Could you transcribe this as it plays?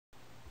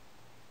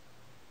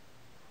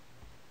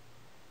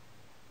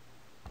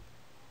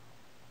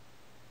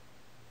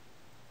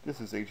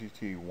This is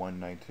HET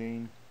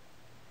 119.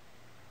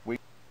 The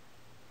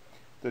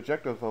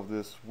objective of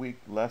this week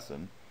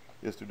lesson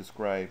is to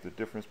describe the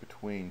difference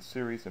between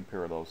series and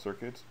parallel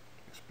circuits,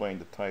 explain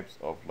the types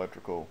of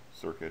electrical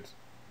circuits,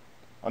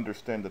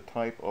 understand the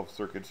type of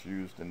circuits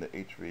used in the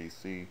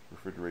HVAC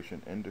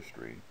refrigeration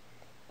industry,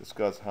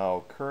 discuss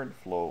how current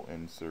flow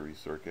in series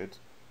circuits,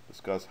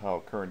 discuss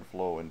how current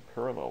flow in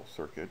parallel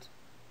circuits,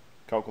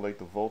 calculate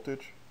the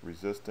voltage,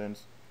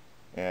 resistance,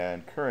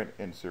 and current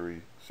in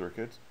series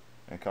circuits,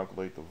 and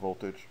calculate the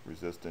voltage,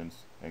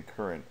 resistance, and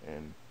current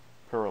in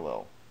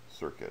parallel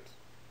circuits.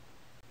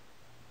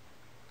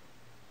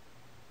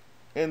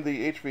 In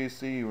the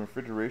HVAC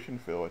refrigeration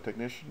field, a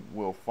technician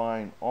will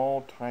find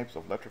all types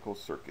of electrical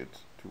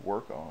circuits to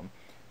work on,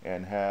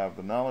 and have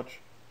the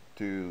knowledge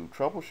to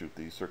troubleshoot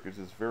these circuits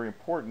is very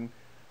important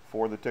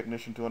for the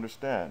technician to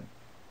understand.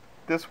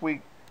 This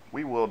week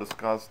we will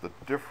discuss the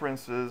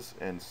differences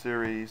in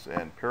series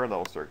and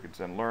parallel circuits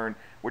and learn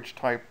which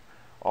type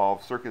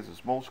of circuits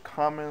is most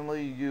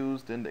commonly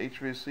used in the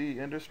HVAC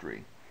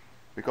industry,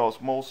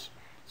 because most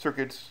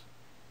circuits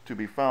to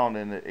be found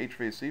in the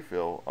HVAC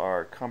field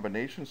are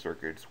combination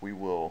circuits. We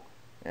will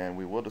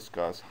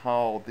discuss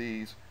how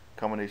these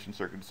combination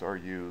circuits are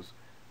used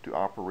to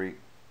operate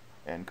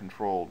and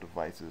control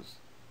devices.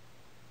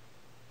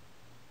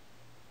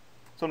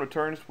 Some of the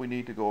terms we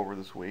need to go over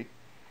this week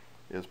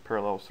is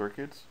parallel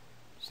circuits,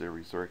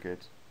 series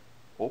circuits,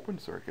 open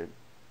circuit,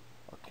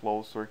 a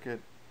closed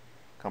circuit,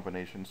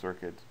 combination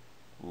circuits,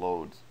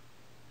 loads,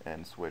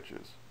 and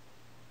switches.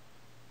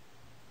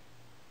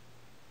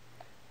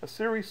 A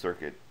series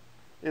circuit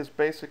is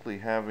basically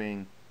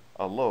having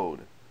a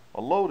load.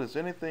 A load is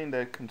anything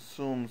that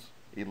consumes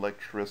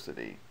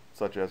electricity,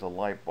 such as a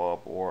light bulb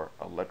or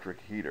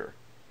electric heater.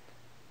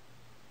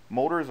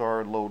 Motors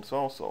are loads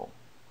also.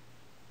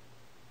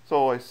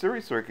 So a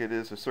series circuit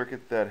is a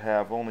circuit that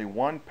have only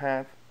one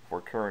path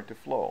for current to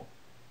flow.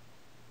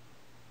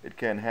 It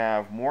can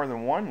have more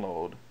than one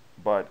load,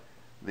 but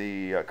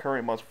the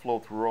current must flow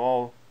through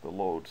all the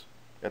loads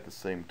at the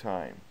same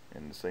time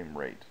and the same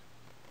rate.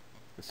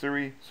 The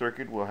series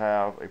circuit will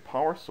have a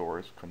power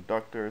source,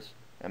 conductors,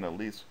 and at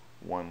least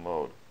one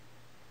load.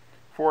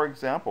 For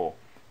example,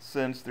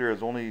 since there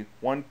is only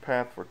one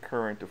path for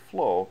current to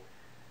flow,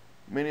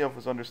 many of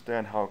us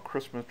understand how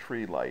Christmas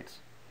tree lights,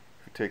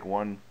 if you take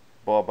one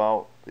bulb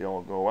out, they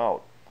all go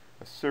out.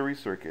 A series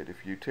circuit,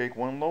 if you take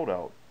one load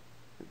out,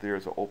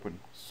 there's an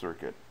open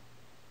circuit.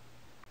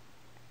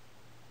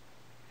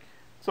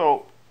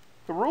 So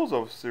the rules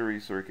of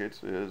series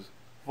circuits is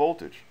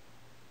voltage.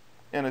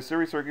 In a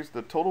series circuit,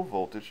 the total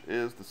voltage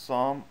is the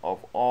sum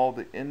of all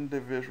the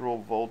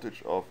individual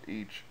voltage of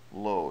each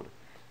load.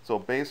 So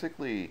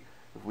basically,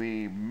 if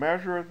we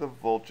measure the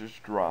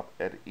voltage drop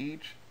at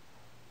each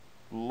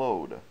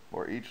load,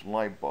 or each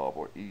light bulb,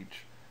 or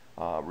each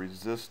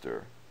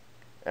resistor,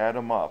 add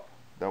them up,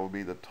 that would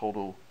be the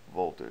total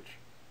voltage.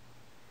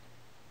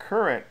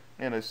 Current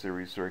in a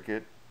series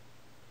circuit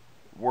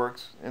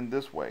works in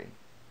this way.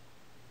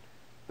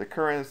 The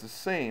current is the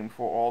same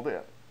for all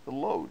the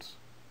loads.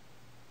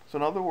 So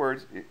in other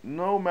words,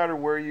 no matter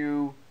where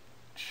you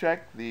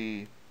check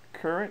the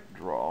current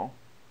draw,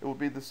 it will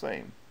be the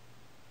same.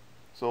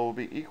 So it will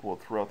be equal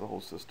throughout the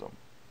whole system.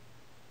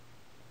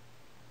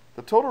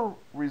 The total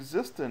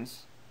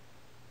resistance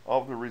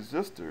of the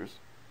resistors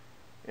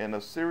in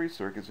a series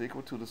circuit is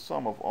equal to the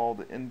sum of all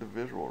the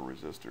individual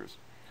resistors.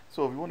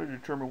 So if you want to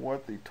determine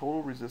what the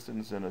total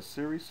resistance in a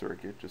series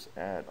circuit, just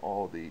add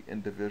all the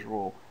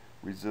individual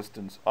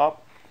resistance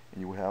up,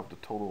 and you will have the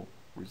total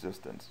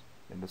resistance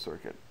in the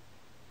circuit.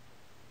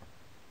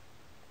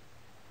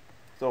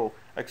 So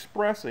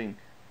expressing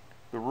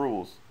the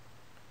rules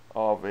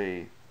of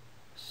a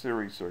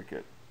series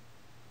circuit.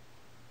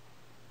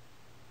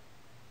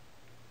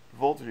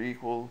 Voltage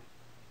equal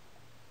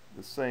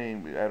the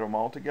same, we add them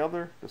all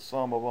together, the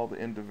sum of all the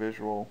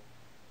individual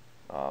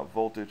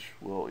voltage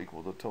will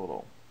equal the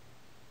total.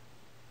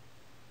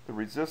 The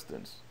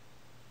resistance,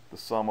 the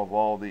sum of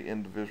all the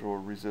individual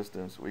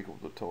resistance will equal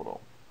the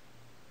total.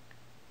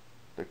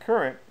 The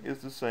current is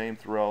the same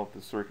throughout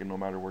the circuit no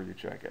matter where you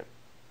check it.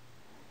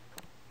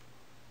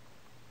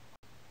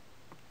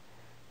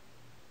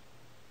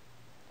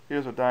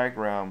 Here's a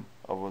diagram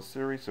of a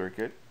series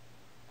circuit.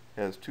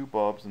 It has two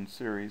bulbs in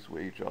series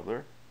with each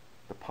other.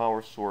 The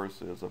power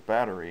source is a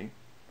battery,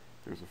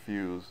 there's a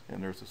fuse,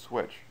 and there's a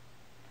switch.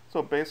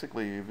 So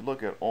basically, if you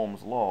look at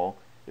Ohm's law,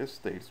 it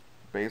states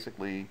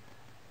basically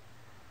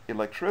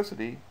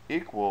electricity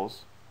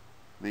equals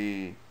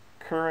the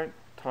current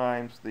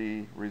times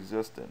the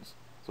resistance.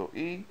 So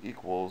E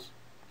equals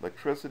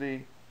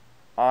electricity,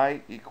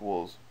 I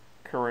equals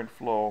current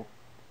flow,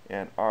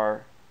 and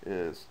R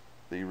is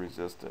the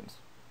resistance.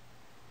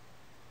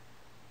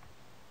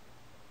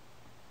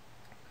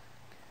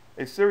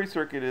 A series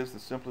circuit is the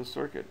simplest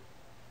circuit.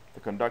 The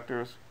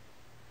conductors,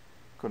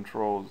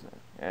 controls,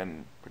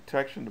 and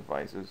protection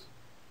devices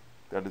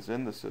that is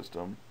in the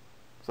system,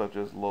 such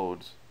as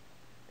loads,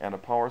 and a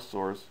power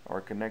source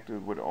are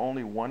connected with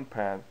only one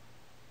path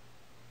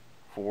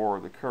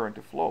for the current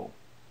to flow.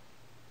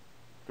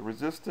 The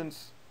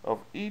resistance of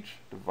each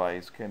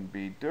device can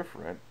be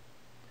different,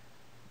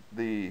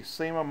 the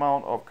same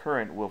amount of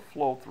current will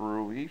flow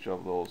through each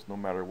of those no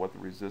matter what the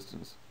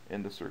resistance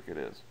in the circuit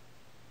is.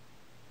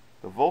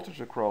 The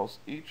voltage across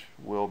each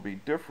will be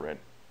different.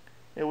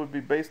 It would be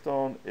based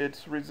on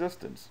its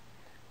resistance.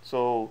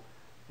 So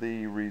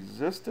the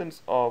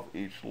resistance of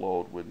each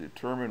load would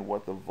determine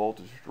what the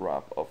voltage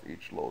drop of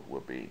each load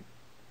will be.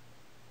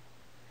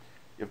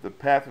 If the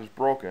path is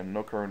broken,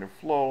 no current will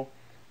flow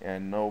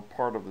and no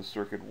part of the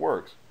circuit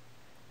works.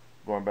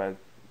 Going back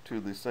to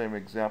the same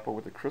example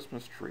with the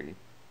Christmas tree,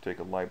 take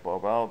a light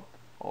bulb out,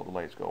 all the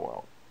lights go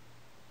out.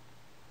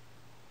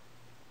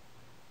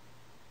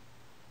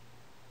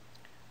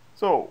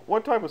 So,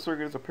 what type of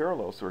circuit is a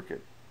parallel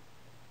circuit?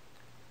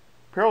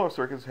 Parallel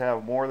circuits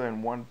have more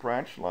than one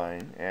branch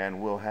line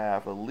and will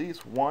have at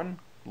least one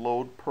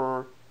load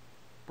per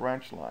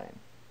branch line.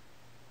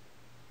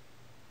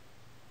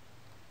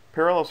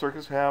 Parallel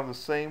circuits have the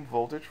same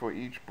voltage for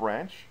each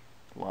branch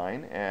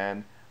line,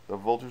 and the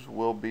voltage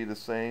will be the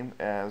same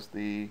as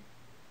the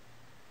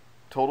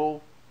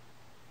total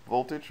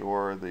voltage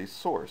or the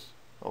source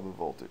of the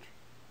voltage.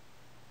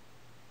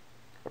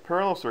 A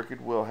parallel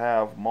circuit will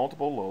have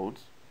multiple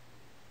loads,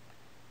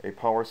 a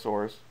power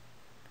source,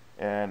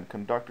 and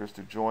conductors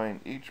to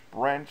join each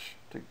branch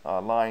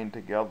line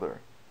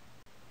together.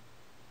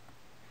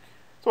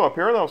 So a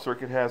parallel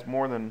circuit has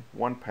more than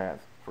one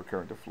path for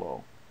current to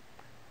flow,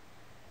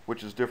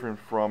 which is different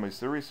from a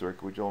series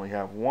circuit which only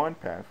have one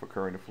path for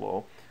current to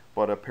flow,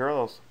 but a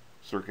parallel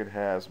circuit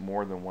has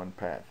more than one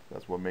path.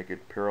 That's what makes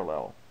it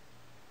parallel.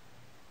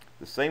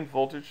 The same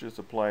voltage is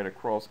applied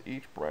across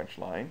each branch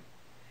line.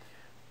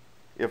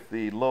 If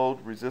the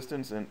load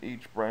resistance in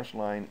each branch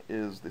line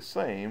is the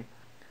same,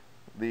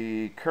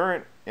 the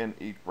current in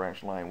each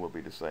branch line will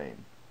be the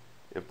same.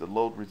 If the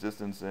load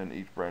resistance in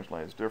each branch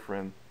line is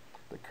different,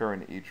 the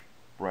current in each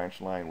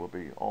branch line will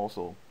be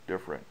also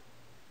different.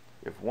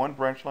 If one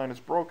branch line is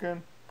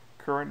broken,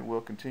 current will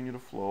continue to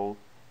flow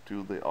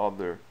to the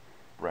other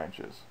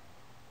branches.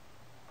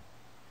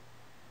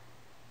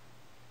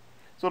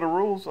 So the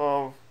rules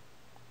of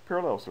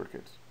parallel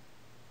circuits.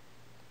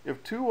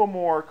 If two or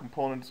more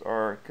components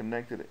are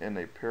connected in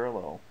a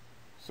parallel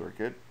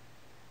circuit,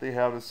 they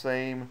have the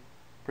same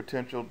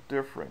potential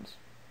difference,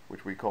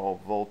 which we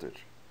call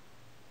voltage,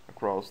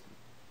 across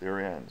their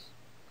ends.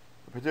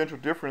 The potential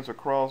difference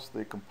across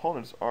the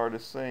components are the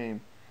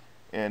same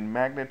in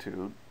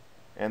magnitude,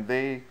 and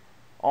they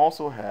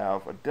also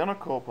have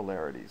identical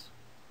polarities.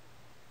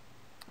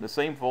 The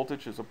same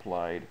voltage is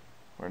applied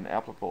or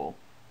applicable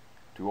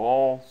to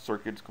all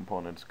circuits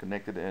components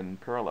connected in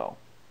parallel.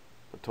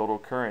 The total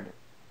current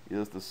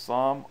is the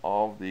sum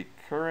of the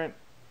current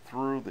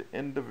through the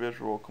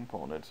individual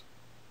components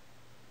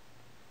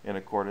in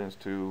accordance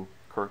to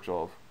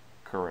Kirchhoff's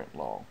current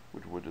law,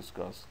 which we'll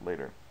discuss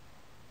later.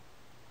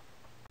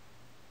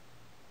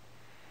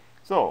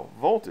 So,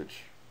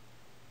 voltage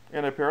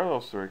in a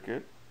parallel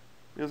circuit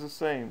is the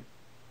same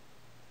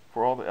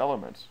for all the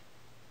elements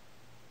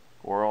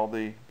or all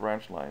the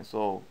branch lines.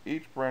 So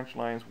each branch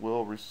lines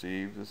will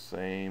receive the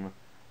same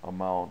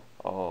amount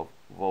of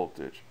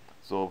voltage.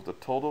 So if the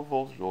total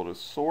voltage or the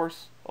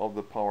source of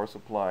the power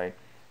supply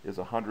is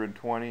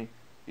 120,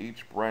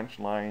 each branch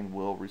line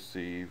will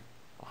receive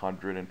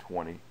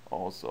 120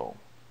 also.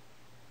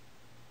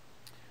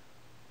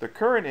 The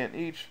current in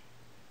each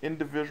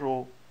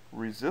individual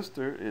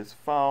resistor is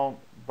found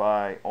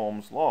by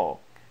Ohm's law,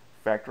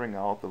 factoring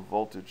out the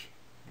voltage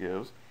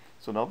gives.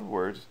 So in other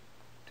words,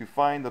 to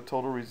find the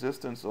total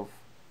resistance of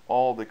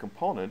all the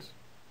components,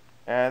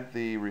 add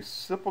the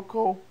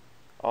reciprocal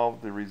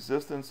of the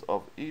resistance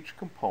of each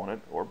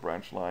component or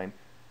branch line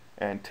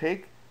and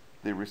take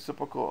the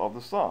reciprocal of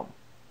the sum.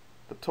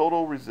 The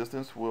total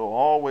resistance will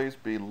always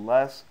be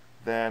less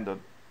than the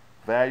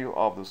value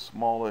of the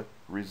smaller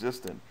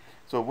resistant.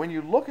 So when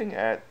you're looking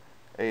at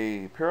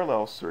a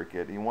parallel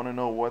circuit, you want to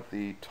know what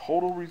the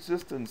total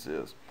resistance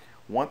is.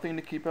 One thing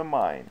to keep in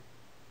mind,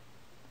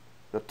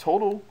 the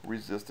total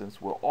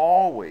resistance will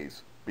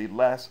always be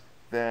less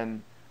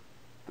than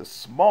the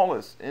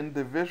smallest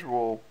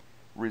individual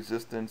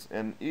resistance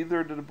in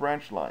either of the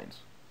branch lines.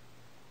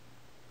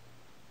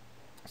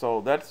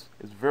 So it's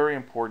very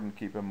important to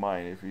keep in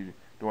mind if you're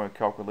doing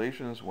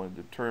calculations, want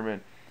to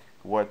determine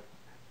what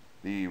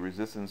the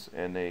resistance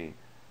in a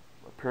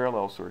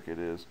parallel circuit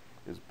is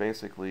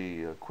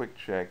basically a quick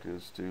check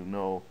is to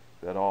know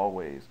that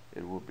always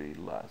it will be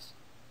less.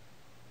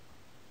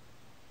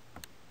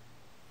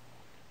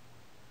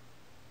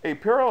 A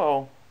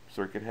parallel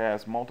circuit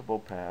has multiple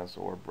paths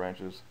or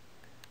branches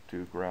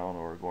to ground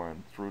or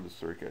going through the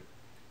circuit.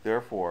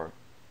 Therefore,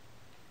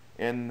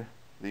 in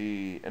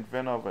the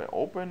event of an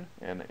open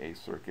in a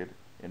circuit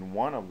in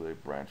one of the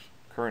branch,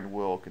 current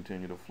will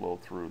continue to flow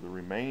through the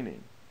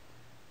remaining.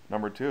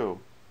 Number 2,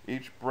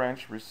 each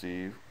branch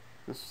receives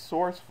the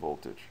source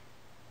voltage.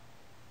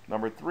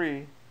 Number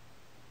 3,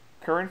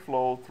 current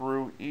flow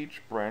through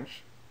each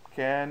branch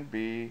can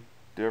be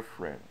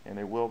different, and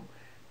it will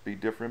be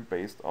different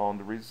based on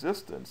the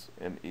resistance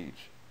in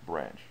each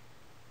branch.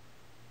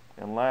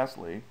 And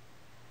lastly,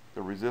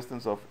 The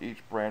resistance of each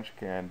branch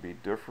can be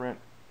different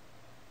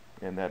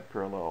in that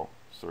parallel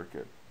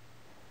circuit.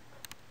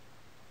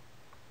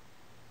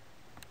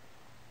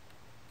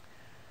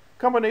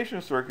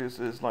 Combination circuits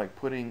is like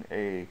putting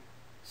a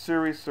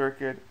series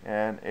circuit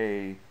and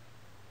a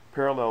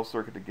parallel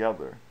circuit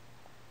together.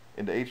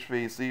 In the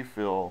HVAC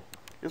field,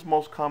 it's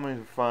most common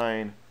to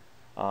find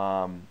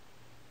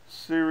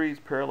series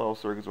parallel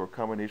circuits or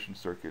combination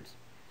circuits.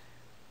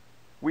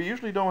 We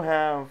usually don't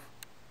have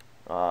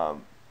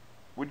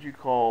what you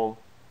call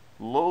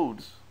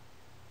loads,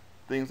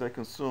 things that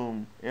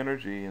consume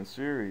energy in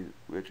series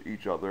with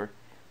each other,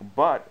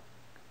 but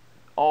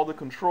all the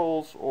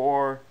controls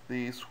or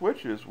the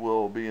switches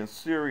will be in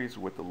series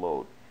with the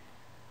load.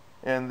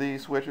 And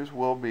these switches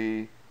will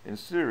be in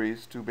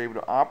series to be able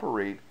to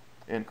operate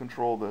and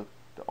control the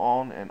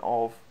on and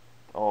off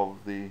of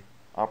the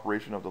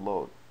operation of the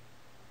load.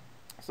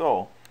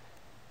 So,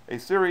 a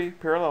series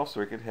parallel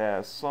circuit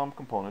has some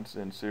components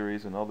in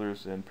series and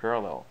others in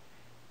parallel.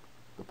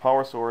 The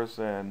power source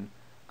and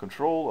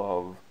control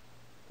of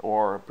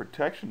or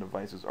protection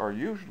devices are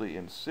usually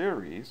in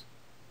series.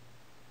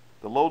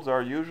 The loads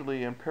are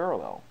usually in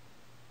parallel.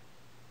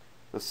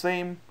 The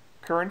same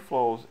current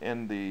flows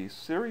in the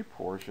series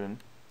portion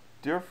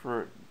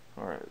differ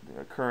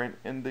current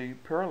in the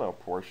parallel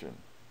portion.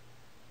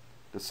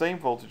 The same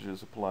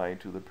voltages apply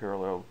to the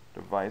parallel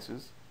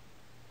devices,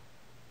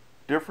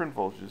 different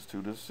voltages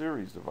to the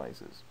series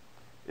devices.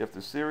 If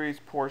the series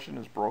portion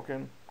is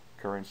broken,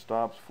 current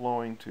stops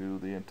flowing to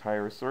the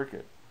entire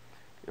circuit.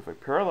 If a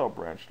parallel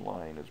branch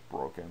line is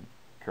broken,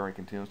 current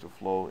continues to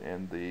flow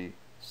in the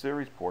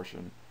series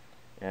portion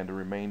and the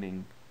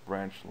remaining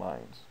branch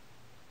lines.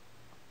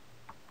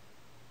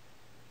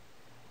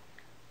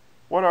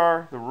 What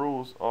are the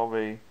rules of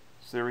a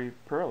series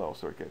parallel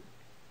circuit?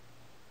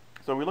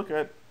 So we look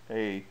at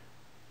a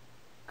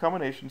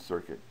combination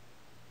circuit.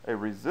 A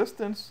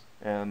resistance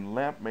and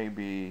lamp may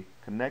be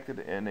connected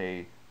in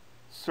a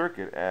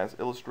circuit as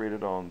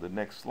illustrated on the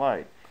next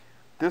slide.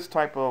 This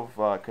type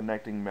of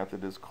connecting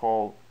method is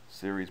called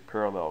series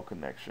parallel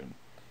connection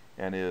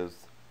and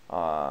is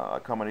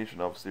a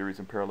combination of series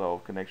and parallel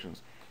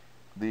connections.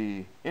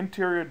 The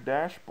interior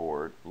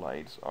dashboard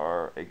lights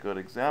are a good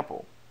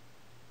example.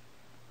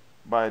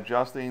 By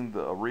adjusting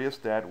the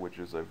rheostat, which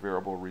is a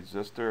variable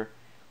resistor,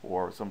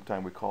 or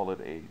sometimes we call it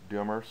a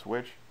dimmer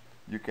switch,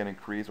 you can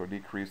increase or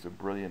decrease the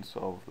brilliance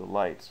of the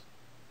lights.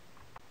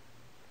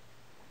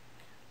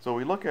 So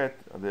we look at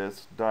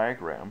this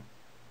diagram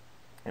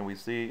and we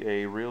see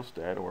a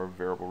rheostat or a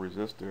variable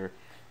resistor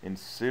in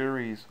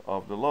series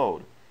of the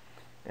load.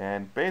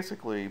 And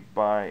basically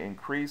by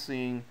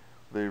increasing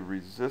the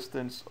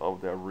resistance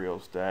of that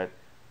rheostat,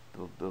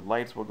 the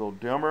lights will go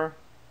dimmer,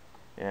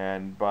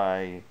 and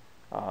by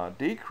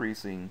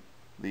decreasing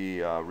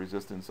the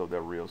resistance of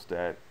that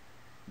rheostat,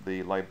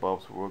 the light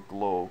bulbs will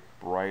glow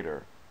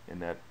brighter in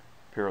that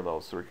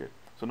parallel circuit.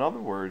 So in other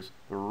words,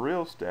 the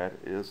rheostat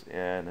is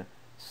in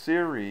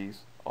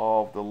series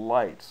of the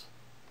lights,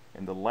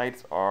 and the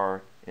lights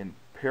are in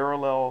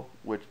parallel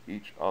with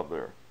each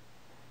other.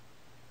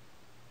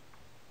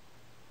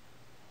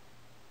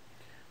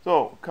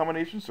 So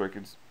combination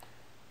circuits,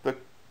 the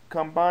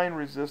combined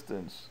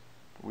resistance,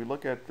 we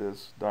look at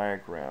this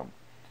diagram,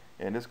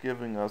 and it's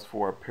giving us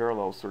for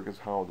parallel circuits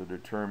how to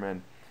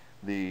determine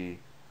the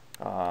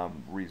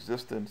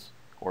resistance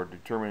or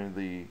determine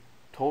the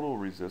total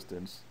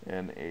resistance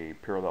in a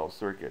parallel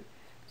circuit.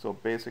 So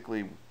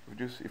basically,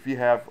 if you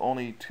have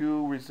only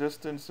two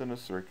resistance in a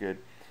circuit,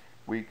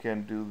 we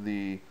can do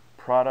the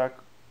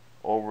product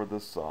over the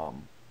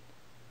sum.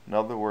 In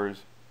other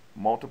words,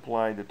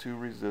 multiply the two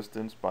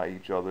resistance by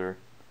each other,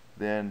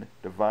 then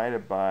divide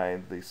it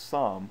by the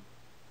sum,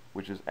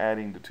 which is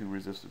adding the two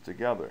resistors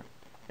together.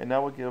 And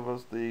that will give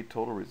us the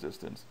total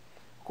resistance.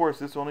 Of course,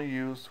 this is only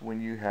used when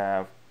you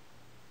have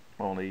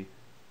only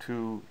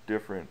two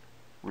different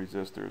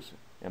resistors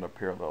in a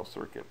parallel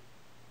circuit.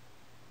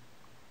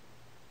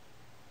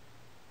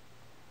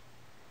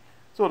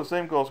 So the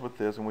same goes with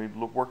this, and we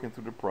look working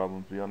through the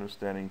problems, we're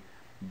understanding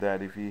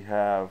that if you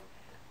have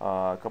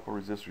a couple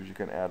of resistors, you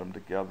can add them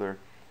together,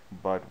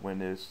 but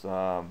when it's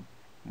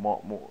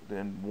more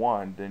than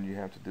one, then you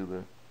have to do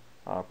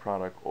the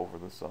product over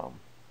the sum.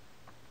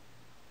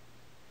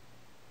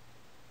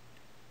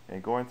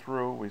 And going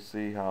through, we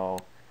see how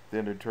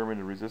then determine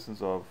the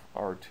resistance of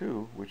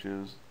R2, which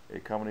is a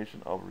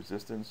combination of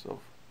resistance of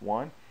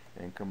 1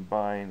 and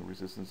combined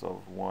resistance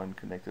of 1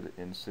 connected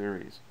in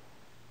series.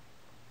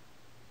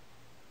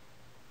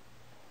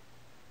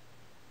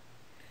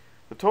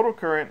 The total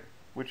current,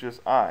 which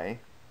is I,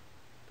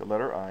 the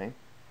letter I,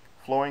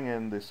 flowing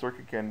in the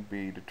circuit can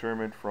be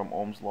determined from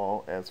Ohm's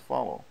law as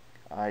follows.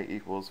 I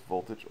equals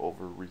voltage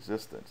over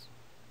resistance.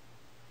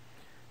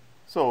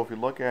 So if you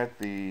look at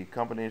the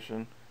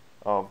combination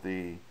of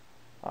the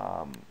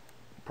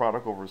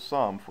product over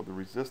sum for the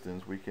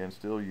resistance, we can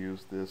still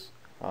use this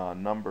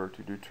number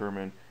to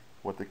determine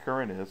what the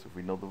current is if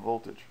we know the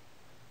voltage.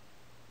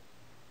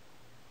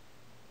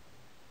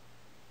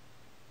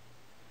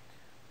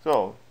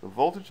 So the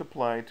voltage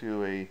applied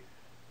to a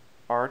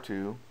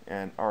R2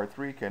 and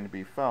R3 can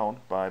be found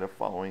by the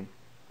following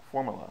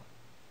formula.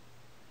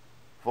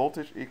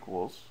 Voltage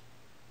equals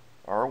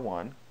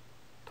R1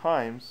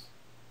 times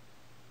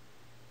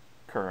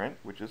current,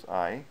 which is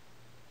I,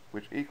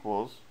 which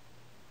equals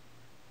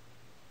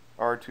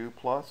R2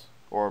 plus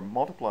or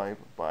multiplied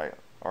by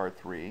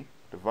R3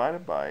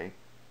 divided by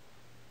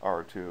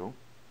R2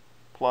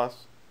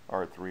 plus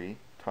R3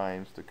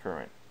 times the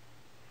current.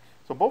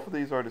 So both of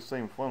these are the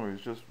same formula,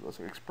 it's just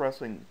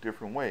expressing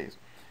different ways.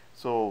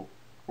 So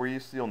where you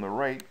see on the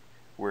right,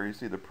 where you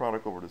see the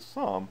product over the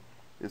sum,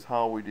 is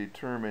how we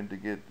determine to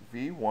get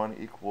V1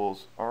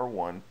 equals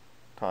R1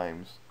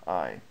 times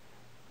I.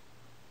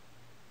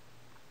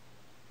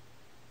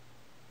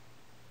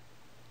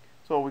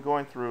 So we're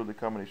going through the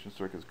combination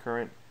circuits.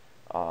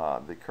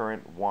 The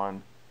current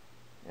 1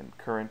 and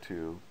current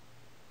 2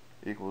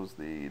 equals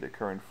the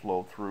current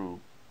flow through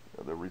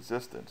the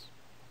resistance.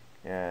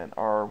 And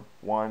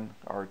R1,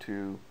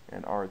 R2,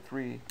 and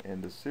R3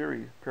 in the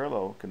series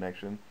parallel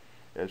connection,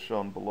 as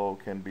shown below,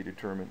 can be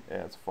determined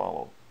as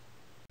follows.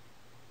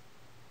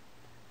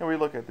 And we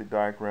look at the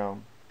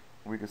diagram,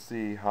 we can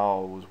see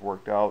how it was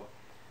worked out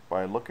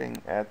by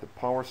looking at the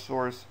power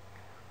source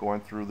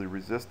going through the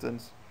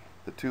resistance,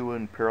 the two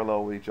in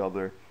parallel with each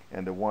other,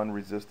 and the one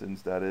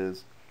resistance that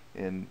is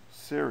in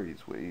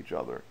series with each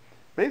other.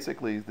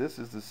 Basically, this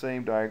is the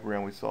same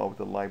diagram we saw with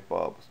the light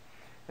bulbs,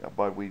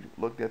 but we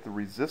looked at the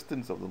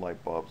resistance of the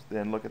light bulbs,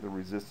 then look at the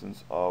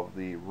resistance of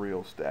the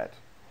rheostat.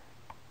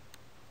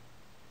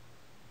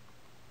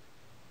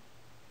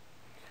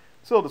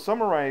 So to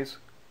summarize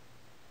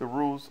the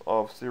rules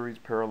of series,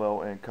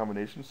 parallel, and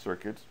combination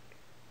circuits,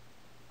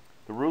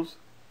 the rules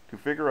to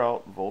figure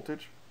out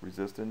voltage,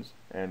 resistance,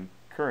 and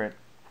current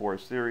for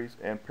series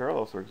and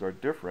parallel circuits are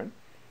different,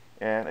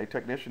 and a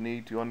technician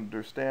needs to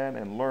understand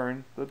and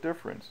learn the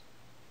difference.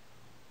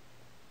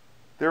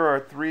 There are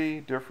three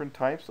different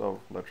types of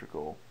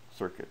electrical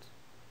circuits.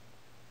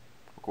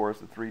 Of course,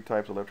 the three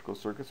types of electrical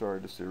circuits are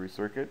the series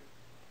circuit,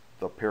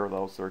 the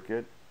parallel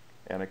circuit,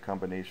 and a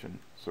combination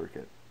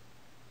circuit.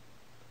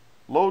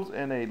 Loads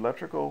in an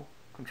electrical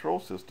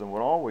control system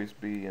would always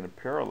be in a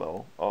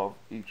parallel of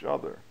each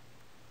other.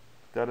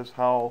 That is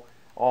how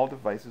all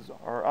devices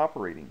are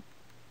operating.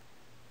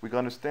 We can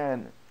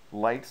understand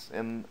lights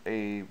in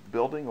a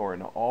building or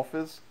in an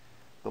office,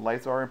 the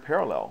lights are in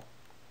parallel,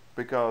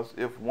 because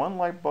if one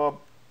light bulb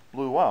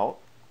blew out,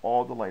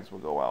 all the lights will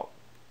go out.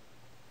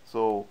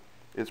 So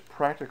it's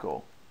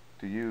practical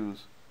to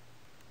use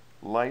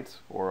lights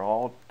or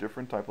all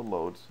different type of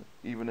loads,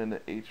 even in the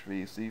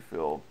HVAC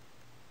field,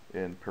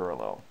 in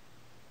parallel.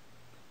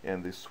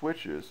 And the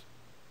switches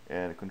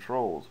and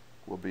controls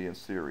will be in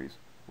series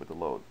with the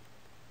load.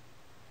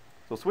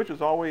 So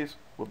switches always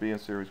will be in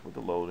series with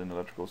the load in the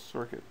electrical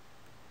circuit.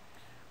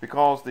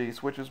 Because the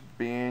switches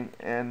being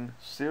in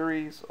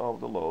series of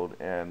the load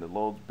and the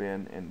loads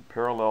being in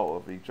parallel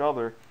of each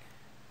other,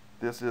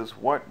 this is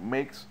what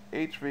makes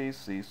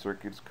HVAC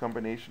circuits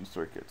combination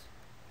circuits.